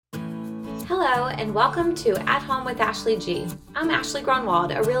Hello and welcome to At Home with Ashley G. I'm Ashley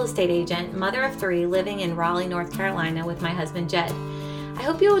Grunwald, a real estate agent, mother of three, living in Raleigh, North Carolina with my husband Jed. I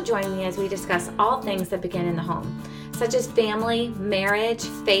hope you will join me as we discuss all things that begin in the home, such as family, marriage,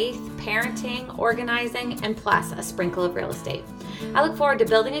 faith, parenting, organizing, and plus a sprinkle of real estate. I look forward to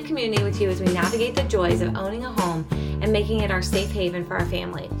building a community with you as we navigate the joys of owning a home and making it our safe haven for our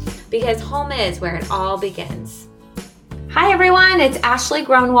family, because home is where it all begins. Hi everyone, it's Ashley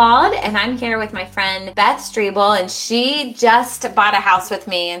Grunwald and I'm here with my friend Beth Strebel, and she just bought a house with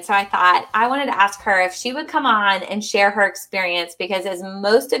me, and so I thought I wanted to ask her if she would come on and share her experience, because as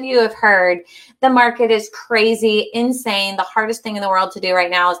most of you have heard, the market is crazy, insane. The hardest thing in the world to do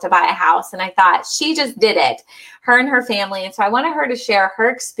right now is to buy a house, and I thought she just did it, her and her family, and so I wanted her to share her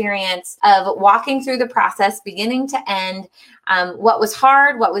experience of walking through the process beginning to end. What was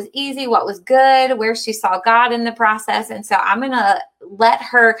hard, what was easy, what was good, where she saw God in the process. And so I'm going to let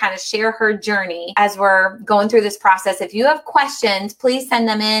her kind of share her journey as we're going through this process. If you have questions, please send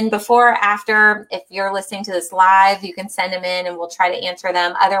them in before or after. If you're listening to this live, you can send them in and we'll try to answer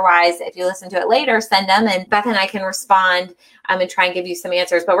them. Otherwise, if you listen to it later, send them and Beth and I can respond and try and give you some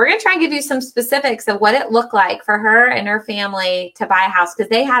answers. But we're going to try and give you some specifics of what it looked like for her and her family to buy a house, because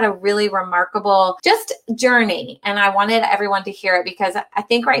they had a really remarkable just journey. And I wanted everyone to hear it, because I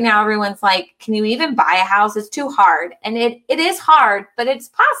think right now everyone's like, can you even buy a house? It's too hard. And it is hard, but it's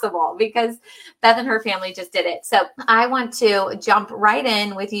possible, because Beth and her family just did it. So I want to jump right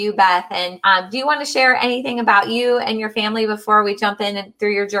in with you, Beth. And do you want to share anything about you and your family before we jump in and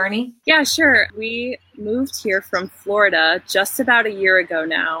through your journey? Yeah, sure. We moved here from Florida just about a year ago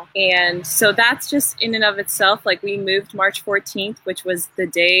now. And so that's just in and of itself, like we moved March 14th, which was the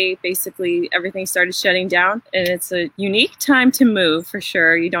day basically everything started shutting down. And it's a unique time to move for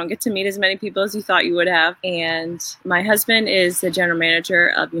sure. You don't get to meet as many people as you thought you would have. And my husband is the general manager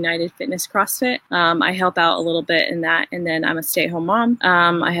of United Fitness CrossFit. I help out a little bit in that. And then I'm a stay-at-home mom.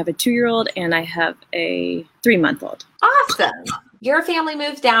 I have a 2-year-old and I have a 3-month-old. Awesome. Your family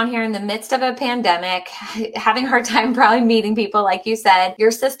moved down here in the midst of a pandemic, having a hard time probably meeting people, like you said. Your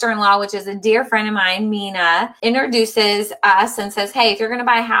sister-in-law, which is a dear friend of mine, Mina, introduces us and says, hey, if you're going to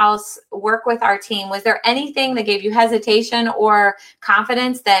buy a house, work with our team. Was there anything that gave you hesitation or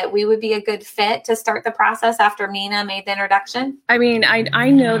confidence that we would be a good fit to start the process after Mina made the introduction? I mean,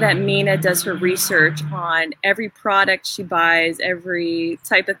 I know that Mina does her research on every product she buys, every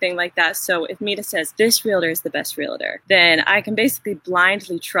type of thing like that. So if Mina says this realtor is the best realtor, then I can basically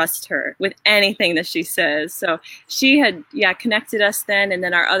blindly trust her with anything that she says. So she had, connected us then. And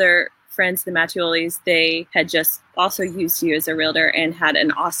then our other friends, the Mattiolis, they had just also used you as a realtor and had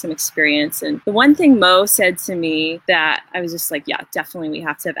an awesome experience. And the one thing Mo said to me that I was just like, yeah, definitely we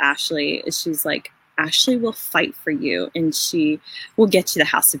have to have Ashley, is she's like, Ashley will fight for you and she will get you the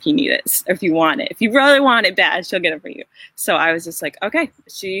house if you need it, or if you want it. If you really want it bad, she'll get it for you. So I was just like, okay,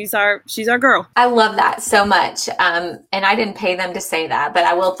 she's our girl. I love that so much. And I didn't pay them to say that, but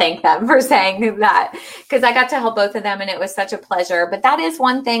I will thank them for saying that, because I got to help both of them and it was such a pleasure. But that is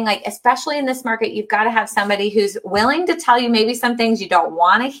one thing, like, especially in this market, you've got to have somebody who's willing to tell you maybe some things you don't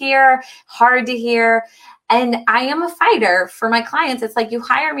want to hear, hard to hear. And I am a fighter for my clients. It's like, you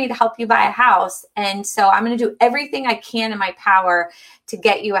hire me to help you buy a house. And so I'm going to do everything I can in my power to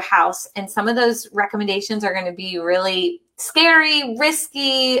get you a house. And some of those recommendations are going to be really scary,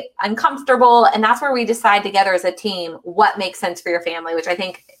 risky, uncomfortable. And that's where we decide together as a team what makes sense for your family, which I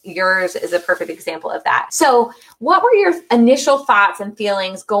think yours is a perfect example of that. So what were your initial thoughts and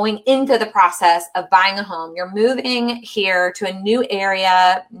feelings going into the process of buying a home? You're moving here to a new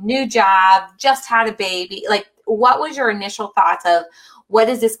area, new job, just had a baby. Like, what was your initial thoughts of what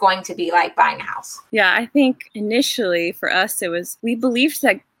is this going to be like buying a house? Yeah, I think initially for us, we believed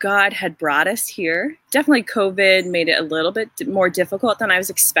that God had brought us here. Definitely COVID made it a little bit more difficult than I was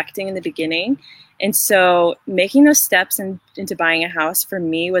expecting in the beginning. And so making those steps into buying a house for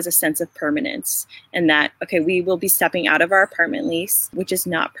me was a sense of permanence, and that, okay, we will be stepping out of our apartment lease, which is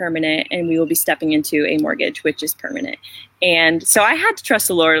not permanent, and we will be stepping into a mortgage, which is permanent. And so I had to trust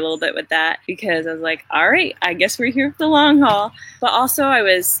the Lord a little bit with that, because I was like, all right, I guess we're here for the long haul. But also I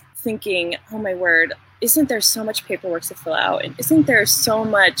was thinking, oh my word, isn't there so much paperwork to fill out? And isn't there so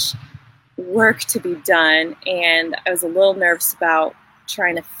much work to be done? And I was a little nervous about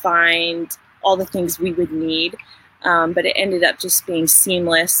trying to find all the things we would need. But it ended up just being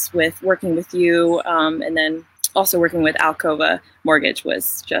seamless with working with you. And then also working with Alcova Mortgage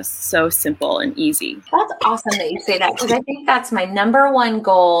was just so simple and easy. That's awesome that you say that, because I think that's my number one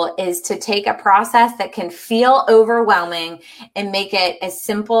goal, is to take a process that can feel overwhelming and make it as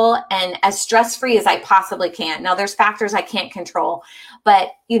simple and as stress-free as I possibly can. Now, there's factors I can't control, but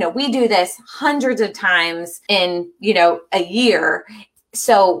we do this hundreds of times in, a year.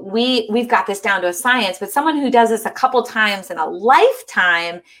 So we've got this down to a science, but someone who does this a couple times in a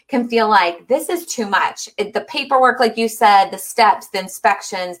lifetime can feel like this is too much. The paperwork, like you said, the steps, the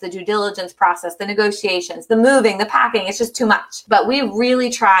inspections, the due diligence process, the negotiations, the moving, the packing, it's just too much. But we really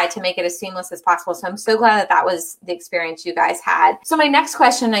try to make it as seamless as possible. So I'm so glad that was the experience you guys had. So my next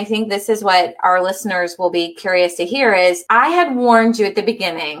question, I think this is what our listeners will be curious to hear, is I had warned you at the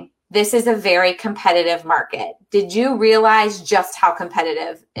beginning, this is a very competitive market. Did you realize just how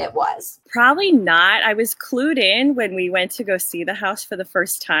competitive it was? Probably not. I was clued in when we went to go see the house for the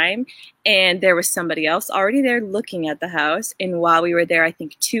first time, and there was somebody else already there looking at the house. And while we were there, I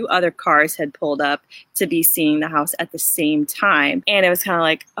think 2 other cars had pulled up to be seeing the house at the same time. And it was kind of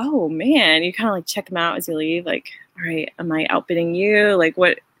like, oh man, you kind of like check them out as you leave. Like, all right, am I outbidding you? Like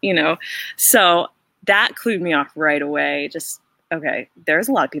what, So that clued me off right away. Just, okay, there's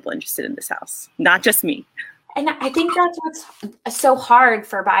a lot of people interested in this house, not just me. And I think that's what's so hard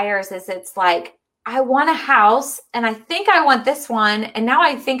for buyers, is it's like, I want a house and I think I want this one. And now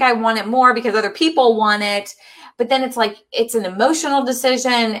I think I want it more because other people want it. But then it's like, it's an emotional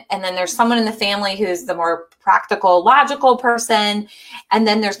decision. And then there's someone in the family who's the more practical, logical person. And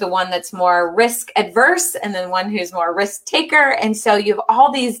then there's the one that's more risk adverse, and then one who's more risk taker. And so you have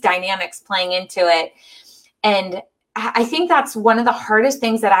all these dynamics playing into it. And I think that's one of the hardest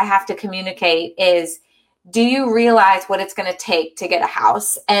things that I have to communicate is, do you realize what it's going to take to get a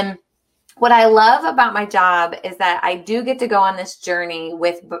house? And what I love about my job is that I do get to go on this journey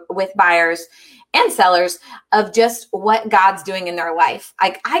with buyers and sellers of just what God's doing in their life.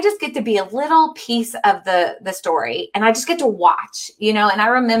 Like, I just get to be a little piece of the story, and I just get to watch, and I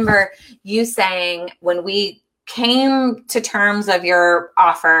remember you saying, when we came to terms of your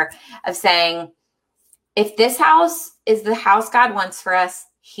offer, of saying, if this house is the house God wants for us,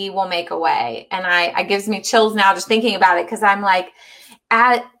 He will make a way. And I gives me chills now just thinking about it, because I'm like,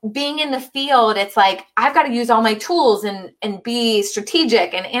 at being in the field, it's like, I've got to use all my tools and be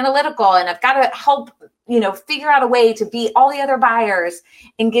strategic and analytical. And I've got to help, figure out a way to beat all the other buyers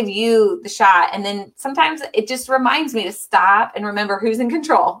and give you the shot. And then sometimes it just reminds me to stop and remember who's in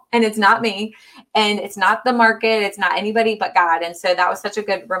control. And it's not me, and it's not the market. It's not anybody but God. And so that was such a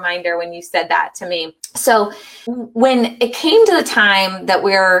good reminder when you said that to me. So when it came to the time that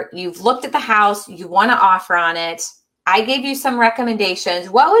you've looked at the house, you want to offer on it, I gave you some recommendations.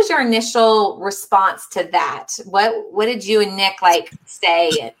 What was your initial response to that? What did you and Nick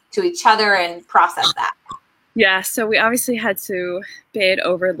say to each other and process that? Yeah, so we obviously had to bid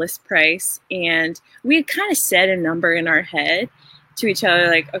over list price, and we had kind of set a number in our head to each other,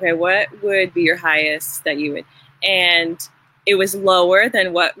 like, okay, what would be your highest that you would? And it was lower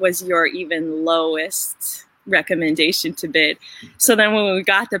than what was your even lowest recommendation to bid. So then when we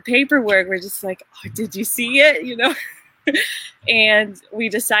got the paperwork, we're just like, oh, did you see it? And we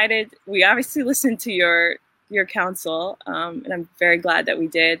decided, we obviously listened to your counsel, and I'm very glad that we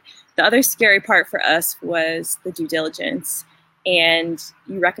did. The other scary part for us was the due diligence, and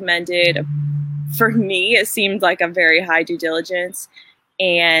you recommended, for me, it seemed like a very high due diligence,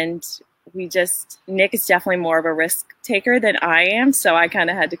 and Nick is definitely more of a risk taker than I am, so I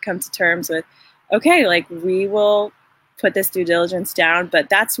kind of had to come to terms with, okay, we will put this due diligence down. But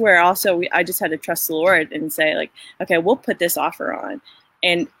that's where also I just had to trust the Lord and say, okay, we'll put this offer on.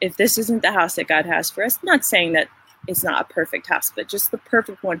 And if this isn't the house that God has for us, not saying that it's not a perfect house, but just the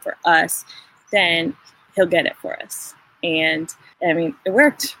perfect one for us, then He'll get it for us. And I mean, it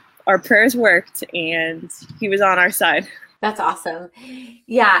worked. Our prayers worked, and He was on our side. That's awesome.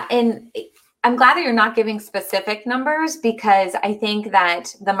 Yeah. And I'm glad that you're not giving specific numbers, because I think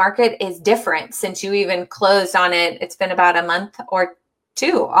that the market is different since you even closed on it. It's been about a month or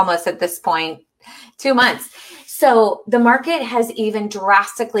 2 almost at this point, 2 months. So the market has even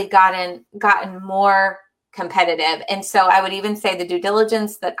drastically gotten more competitive. And so I would even say the due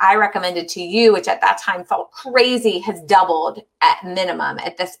diligence that I recommended to you, which at that time felt crazy, has doubled at minimum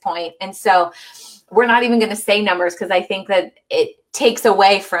at this point. And so we're not even going to say numbers because I think that it takes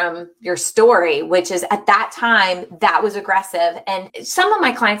away from your story, which is at that time that was aggressive. And some of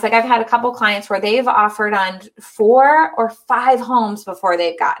my clients, like I've had a couple clients where they've offered on 4 or 5 homes before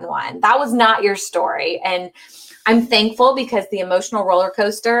they've gotten one. That was not your story. And I'm thankful because the emotional roller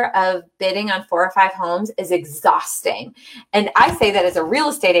coaster of bidding on 4 or 5 homes is exhausting. And I say that as a real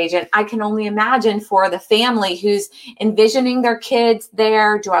estate agent, I can only imagine for the family who's envisioning their kids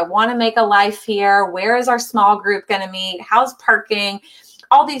there. Do I want to make a life here? Where is our small group going to meet? How's parking?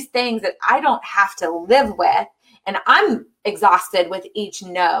 All these things that I don't have to live with. And I'm exhausted with each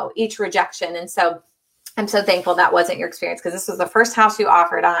no, each rejection. And so I'm so thankful that wasn't your experience because this was the first house you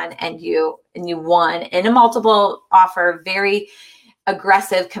offered on and you won in a multiple offer, very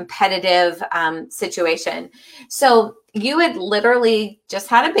aggressive, competitive situation. So you had literally just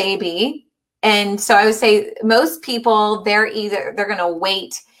had a baby. And so I would say most people, they're going to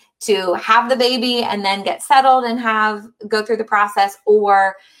wait to have the baby and then get settled and go through the process,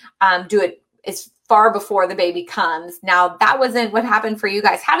 or do it as far before the baby comes. Now, that wasn't what happened for you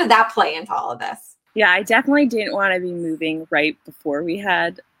guys. How did that play into all of this? Yeah, I definitely didn't want to be moving right before we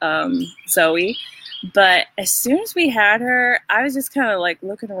had Zoe. But as soon as we had her, I was just kind of like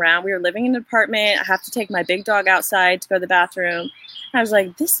looking around. We were living in an apartment. I have to take my big dog outside to go to the bathroom. I was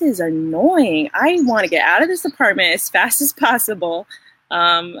like, this is annoying. I want to get out of this apartment as fast as possible.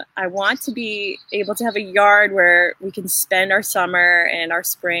 I want to be able to have a yard where we can spend our summer and our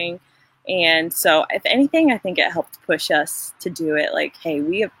spring. And so if anything, I think it helped push us to do it. Like, hey,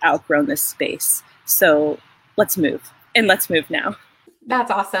 we have outgrown this space. So let's move, and let's move now.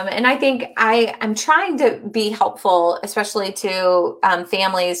 That's awesome. And I think I'm trying to be helpful, especially to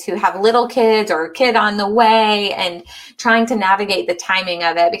families who have little kids or a kid on the way, and trying to navigate the timing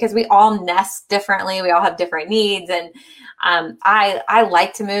of it, because we all nest differently. We all have different needs. And I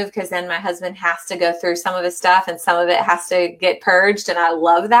like to move because then my husband has to go through some of his stuff and some of it has to get purged. And I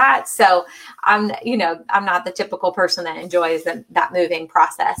love that. So I'm not the typical person that enjoys that moving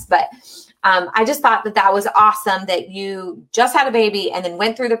process, but I just thought that was awesome that you just had a baby and then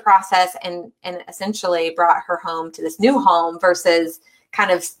went through the process and essentially brought her home to this new home versus kind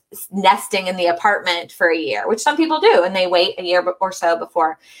of nesting in the apartment for a year, which some people do. And they wait a year or so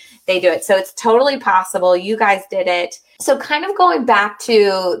before they do it. So it's totally possible. You guys did it. So kind of going back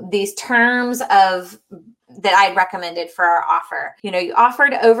to these terms of that I recommended for our offer. You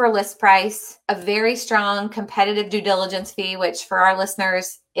offered over list price, a very strong competitive due diligence fee, which for our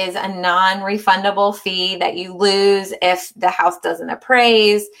listeners is a non-refundable fee that you lose if the house doesn't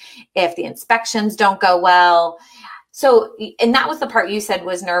appraise, if the inspections don't go well. So, and that was the part you said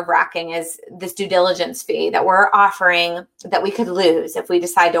was nerve-wracking, is this due diligence fee that we're offering that we could lose if we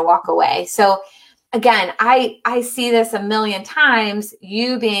decide to walk away. So again, I see this a million times,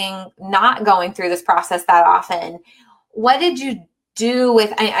 you being not going through this process that often. What did you do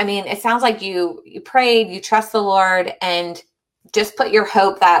with, I mean, it sounds like you prayed, you trust the Lord, and just put your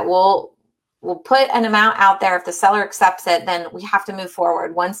hope that we'll put an amount out there. If the seller accepts it, then we have to move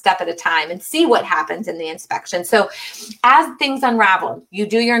forward one step at a time and see what happens in the inspection. So as things unravel, you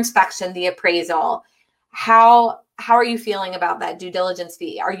do your inspection, the appraisal, how are you feeling about that due diligence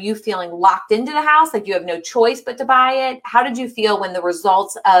fee? Are you feeling locked into the house, like you have no choice but to buy it? How did you feel when the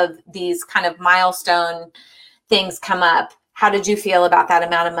results of these kind of milestone things come up? How did you feel about that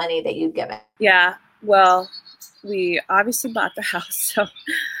amount of money that you've given? Yeah, well, we obviously bought the house,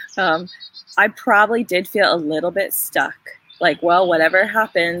 so I probably did feel a little bit stuck. Like, well, whatever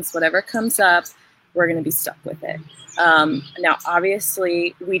happens, whatever comes up, we're going to be stuck with it. Now,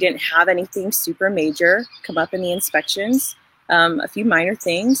 obviously, we didn't have anything super major come up in the inspections, a few minor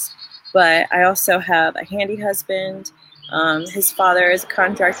things, but I also have a handy husband. His father is a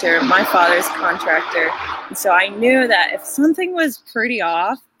contractor. My father is a contractor. And so I knew that if something was pretty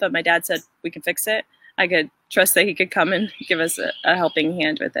off, but my dad said we could fix it, I could trust that he could come and give us a helping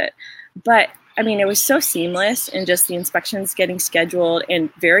hand with it. But I mean, it was so seamless, and just the inspections getting scheduled,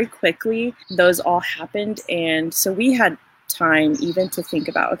 and very quickly those all happened. And so we had time even to think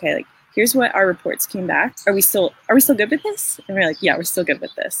about, okay, like, here's what our reports came back. Are we still good with this? And we're like, yeah, we're still good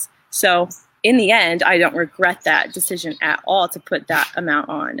with this. So in the end, I don't regret that decision at all to put that amount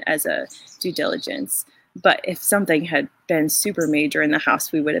on as a due diligence. But if something had been super major in the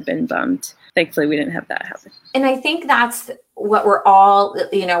house, we would have been bummed. Thankfully, we didn't have that happen. And I think that's what we're all,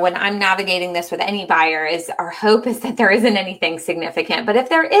 when I'm navigating this with any buyer, is our hope is that there isn't anything significant. But if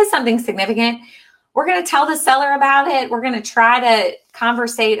there is something significant, we're going to tell the seller about it. We're going to try to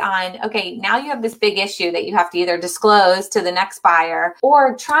conversate on, okay, now you have this big issue that you have to either disclose to the next buyer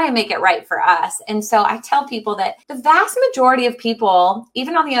or try and make it right for us. And so I tell people that the vast majority of people,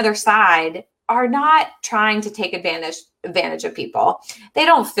 even on the other side, are not trying to take advantage of people. They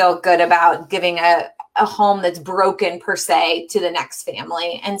don't feel good about giving a home that's broken per se to the next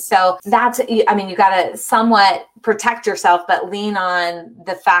family. And so you got to somewhat protect yourself, but lean on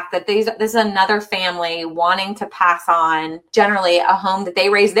the fact that this is another family wanting to pass on generally a home that they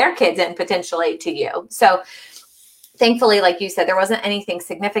raise their kids in potentially to you. So thankfully, like you said, there wasn't anything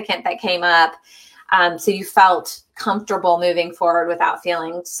significant that came up. So you felt comfortable moving forward without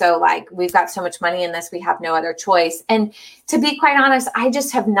feeling so like we've got so much money in this, we have no other choice. And to be quite honest, I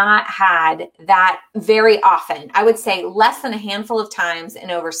just have not had that very often. I would say less than a handful of times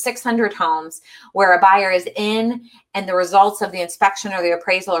in over 600 homes where a buyer is in and the results of the inspection or the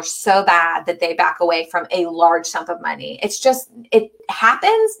appraisal are so bad that they back away from a large sum of money. It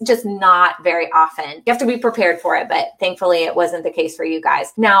happens, just not very often. You have to be prepared for it, but thankfully it wasn't the case for you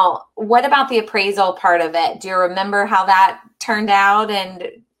guys. Now, what about the appraisal part of it? Do you remember how that turned out and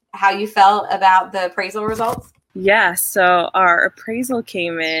how you felt about the appraisal results? Yeah, so our appraisal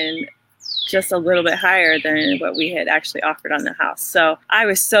came in just a little bit higher than what we had actually offered on the house. So I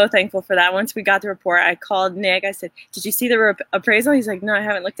was so thankful for that. Once we got the report, I called Nick. I said, did you see the appraisal? He's like, no, I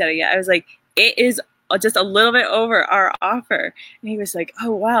haven't looked at it yet. I was like, it is just a little bit over our offer. And he was like,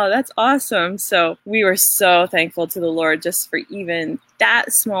 oh, wow, that's awesome. So we were so thankful to the Lord just for even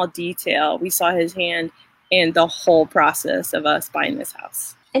that small detail. We saw his hand in the whole process of us buying this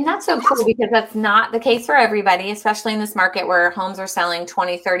house. And that's so cool because that's not the case for everybody, especially in this market where homes are selling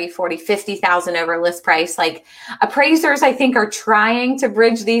 20, 30, 40, 50,000 over list price. Like appraisers, I think, are trying to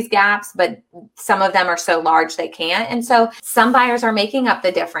bridge these gaps, but some of them are so large they can't. And so some buyers are making up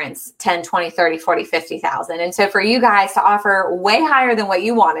the difference, 10, 20, 30, 40, 50,000. And so for you guys to offer way higher than what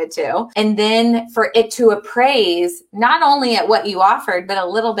you wanted to, and then for it to appraise not only at what you offered, but a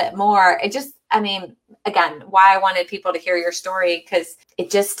little bit more, again, why I wanted people to hear your story, because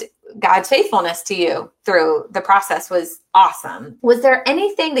God's faithfulness to you through the process was awesome. Was there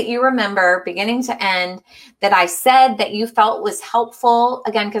anything that you remember beginning to end that I said that you felt was helpful?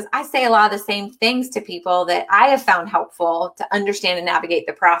 Again, because I say a lot of the same things to people that I have found helpful to understand and navigate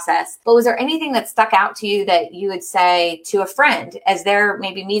the process. But was there anything that stuck out to you that you would say to a friend as they're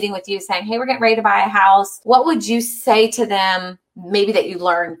maybe meeting with you saying, hey, we're getting ready to buy a house? What would you say to them maybe that you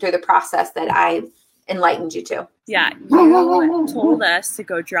learned through the process that I enlightened you to? Yeah, you told us to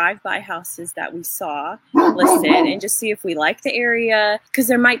go drive by houses that we saw listed and just see if we like the area, because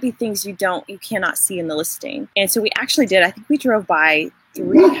there might be things you cannot see in the listing. And so we actually did. I think we drove by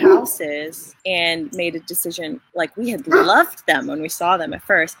 3 houses and made a decision. Like, we had loved them when we saw them at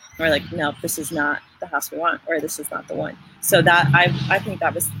first. And we're like, no, this is not the house we want, or this is not the one. So that I think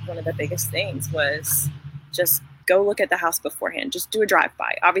that was one of the biggest things, was just go look at the house beforehand. Just do a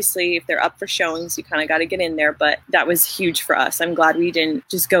drive-by. Obviously, if they're up for showings, you kind of got to get in there, but that was huge for us. I'm glad we didn't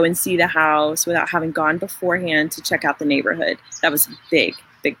just go and see the house without having gone beforehand to check out the neighborhood. That was big,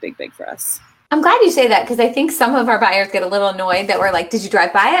 big, big, big for us. I'm glad you say that, because I think some of our buyers get a little annoyed that we're like, did you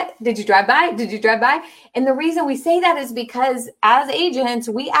drive by it? Did you drive by? Did you drive by? And the reason we say that is because as agents,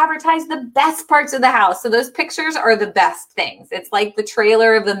 we advertise the best parts of the house. So those pictures are the best things. It's like the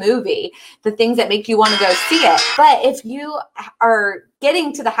trailer of the movie, the things that make you want to go see it. But if you are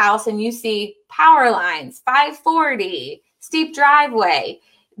getting to the house and you see power lines, 540, steep driveway,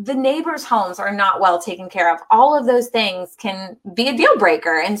 the neighbors' homes are not well taken care of, all of those things can be a deal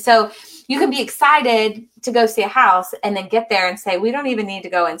breaker. And so you can be excited to go see a house and then get there and say, we don't even need to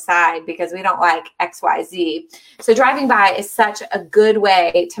go inside because we don't like XYZ. So driving by is such a good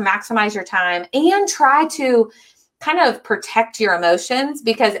way to maximize your time and try to kind of protect your emotions,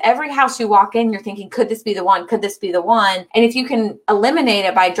 because every house you walk in, you're thinking, could this be the one? Could this be the one? And if you can eliminate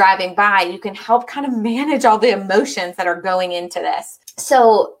it by driving by, you can help kind of manage all the emotions that are going into this.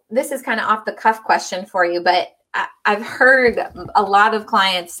 So this is kind of off the cuff question for you, but I've heard a lot of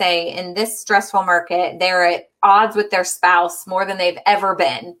clients say in this stressful market, they're at odds with their spouse more than they've ever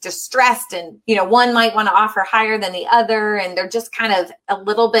been, just stressed. And, one might want to offer higher than the other. And they're just kind of a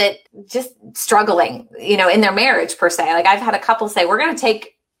little bit just struggling, in their marriage per se. Like, I've had a couple say, we're going to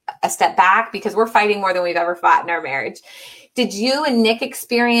take a step back because we're fighting more than we've ever fought in our marriage. Did you and Nick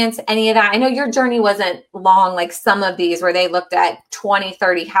experience any of that? I know your journey wasn't long like some of these where they looked at 20,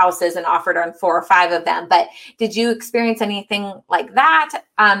 30 houses and offered on 4 or 5 of them. But did you experience anything like that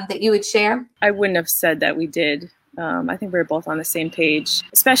that you would share? I wouldn't have said that we did. I think we were both on the same page,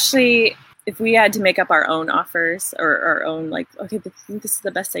 especially if we had to make up our own offers or our own, like, okay, this is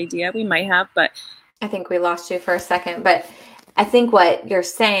the best idea, we might have. But I think we lost you for a second. But I think what you're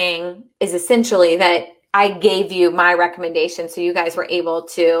saying is essentially that I gave you my recommendation, so you guys were able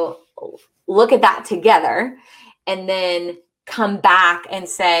to look at that together and then come back and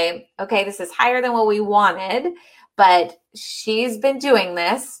say, okay, this is higher than what we wanted, but she's been doing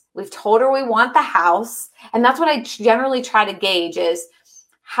this. We've told her we want the house. And that's what I generally try to gauge is,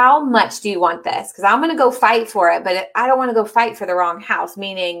 how much do you want this? Because I'm going to go fight for it, but I don't want to go fight for the wrong house,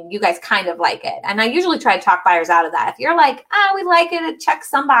 meaning you guys kind of like it. And I usually try to talk buyers out of that. If you're like, we like it, it checks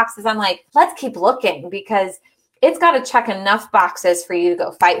some boxes, I'm like, let's keep looking, because it's got to check enough boxes for you to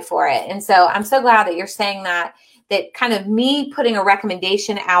go fight for it. And so I'm so glad that you're saying that kind of me putting a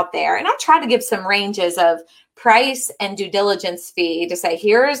recommendation out there. And I try to give some ranges of price and due diligence fee to say,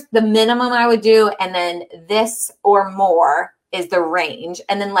 here's the minimum I would do, and then this or more is the range,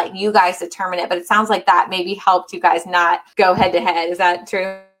 and then let you guys determine it. But it sounds like that maybe helped you guys not go head to head. Is that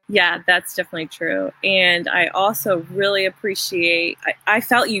true? Yeah, that's definitely true. And I also really appreciate, I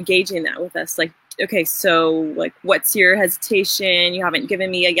felt you gauging that with us. Like, okay, so like, what's your hesitation? You haven't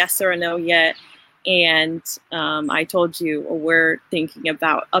given me a yes or a no yet. And I told you, well, we're thinking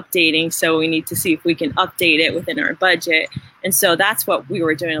about updating, so we need to see if we can update it within our budget. And so that's what we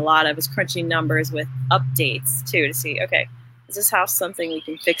were doing a lot of, is crunching numbers with updates too, to see, okay, is this house something we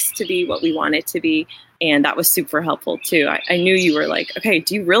can fix to be what we want it to be? And that was super helpful too. I knew you were like, okay,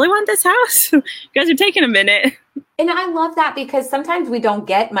 do you really want this house? You guys are taking a minute. And I love that, because sometimes we don't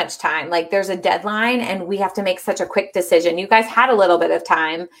get much time. Like, there's a deadline and we have to make such a quick decision. You guys had a little bit of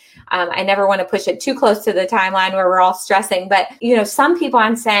time. I never want to push it too close to the timeline where we're all stressing. But, some people,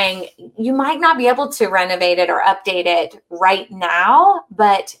 I'm saying, you might not be able to renovate it or update it right now,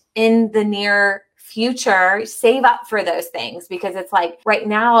 but in the near future, save up for those things, because it's like right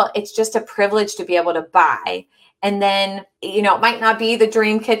now it's just a privilege to be able to buy. And then, it might not be the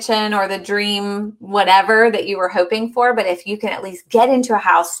dream kitchen or the dream whatever that you were hoping for, but if you can at least get into a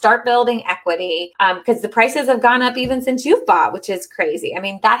house, start building equity, because the prices have gone up even since you've bought, which is crazy. I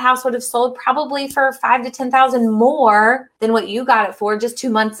mean, that house would have sold probably for $5,000 to $10,000 more than what you got it for just 2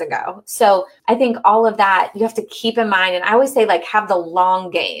 months ago. So I think all of that you have to keep in mind. And I always say, like, have the long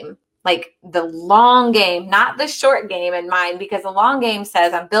game. Like the long game, not the short game in mind, because the long game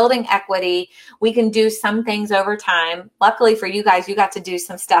says I'm building equity. We can do some things over time. Luckily for you guys, you got to do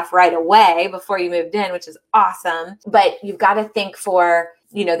some stuff right away before you moved in, which is awesome. But you've got to think for,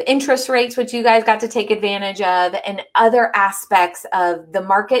 the interest rates, which you guys got to take advantage of, and other aspects of the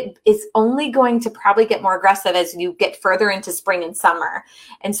market is only going to probably get more aggressive as you get further into spring and summer.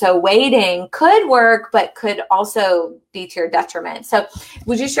 And so waiting could work, but could also be to your detriment. So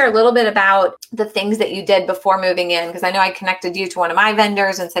would you share a little bit about the things that you did before moving in? Because I know I connected you to one of my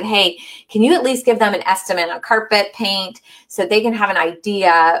vendors and said, hey, can you at least give them an estimate on carpet, paint, so they can have an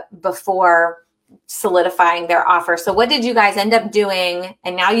idea before solidifying their offer. So what did you guys end up doing?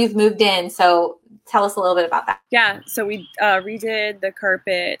 And now you've moved in. So tell us a little bit about that. Yeah. So we redid the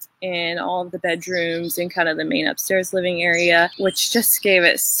carpet in all of the bedrooms and kind of the main upstairs living area, which just gave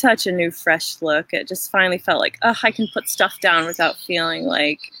it such a new, fresh look. It just finally felt like, I can put stuff down without feeling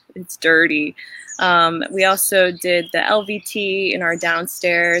like it's dirty. We also did the LVT in our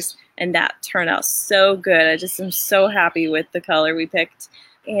downstairs, and that turned out so good. I just am so happy with the color we picked.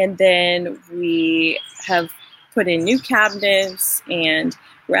 And then we have put in new cabinets, and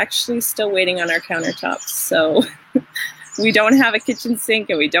we're actually still waiting on our countertops. So we don't have a kitchen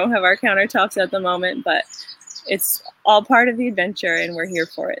sink and we don't have our countertops at the moment, but it's all part of the adventure and we're here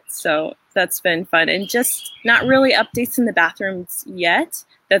for it. So that's been fun. And just not really updates in the bathrooms yet.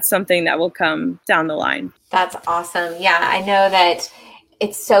 That's something that will come down the line. That's awesome. Yeah, I know that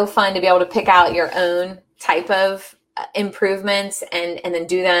it's so fun to be able to pick out your own type of improvements and then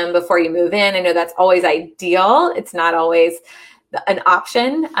do them before you move in. I know that's always ideal. It's not always an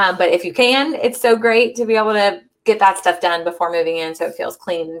option, but if you can, it's so great to be able to get that stuff done before moving in so it feels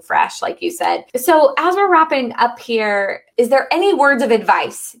clean and fresh, like you said. So as we're wrapping up here, is there any words of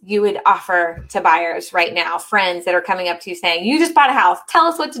advice you would offer to buyers right now, friends that are coming up to you saying, you just bought a house, tell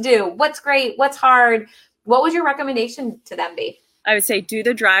us what to do, what's great, what's hard? What would your recommendation to them be? I would say do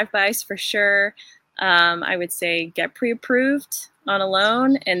the drive-bys for sure. I would say get pre-approved on a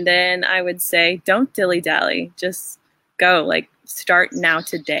loan. And then I would say don't dilly-dally. Just go, like start now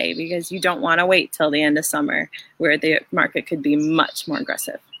today, because you don't want to wait till the end of summer where the market could be much more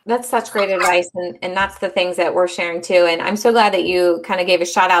aggressive. That's such great advice. And that's the things that we're sharing too. And I'm so glad that you kind of gave a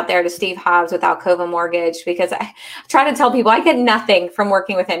shout out there to Steve Hobbs with Alcova Mortgage, because I try to tell people I get nothing from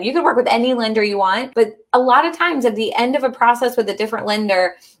working with him. You can work with any lender you want, but a lot of times at the end of a process with a different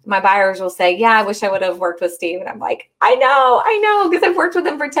lender, my buyers will say, yeah, I wish I would have worked with Steve. And I'm like, I know, because I've worked with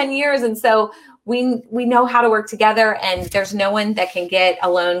him for 10 years. And so we know how to work together, and there's no one that can get a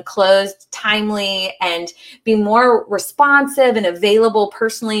loan closed timely and be more responsive and available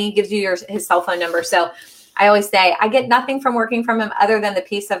personally. He gives you his cell phone number. So I always say, I get nothing from working from him other than the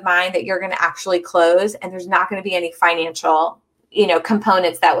peace of mind that you're going to actually close, and there's not going to be any financial,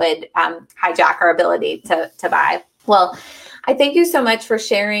 components that would hijack our ability to buy. Well, I thank you so much for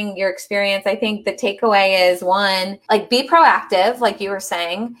sharing your experience. I think the takeaway is, one, be proactive, like you were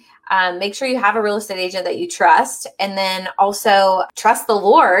saying. Make sure you have a real estate agent that you trust, and then also trust the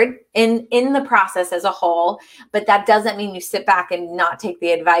Lord in the process as a whole. But that doesn't mean you sit back and not take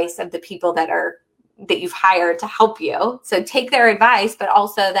the advice of the people that you've hired to help you. So take their advice, but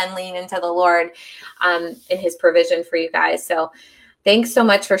also then lean into the Lord in his provision for you guys. So thanks so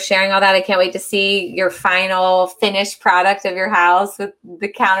much for sharing all that. I can't wait to see your final finished product of your house with the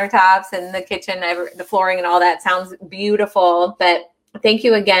countertops and the kitchen, the flooring and all that. Sounds beautiful. But thank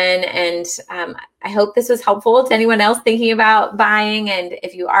you again. And I hope this was helpful to anyone else thinking about buying. And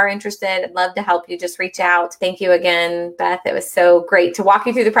if you are interested, I'd love to help you. Just reach out. Thank you again, Beth. It was so great to walk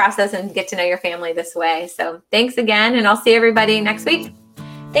you through the process and get to know your family this way. So thanks again. And I'll see everybody next week.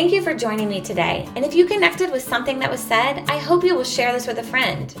 Thank you for joining me today. And if you connected with something that was said, I hope you will share this with a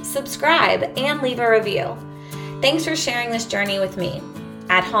friend, subscribe, and leave a review. Thanks for sharing this journey with me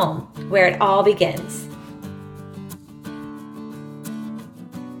at home, where it all begins.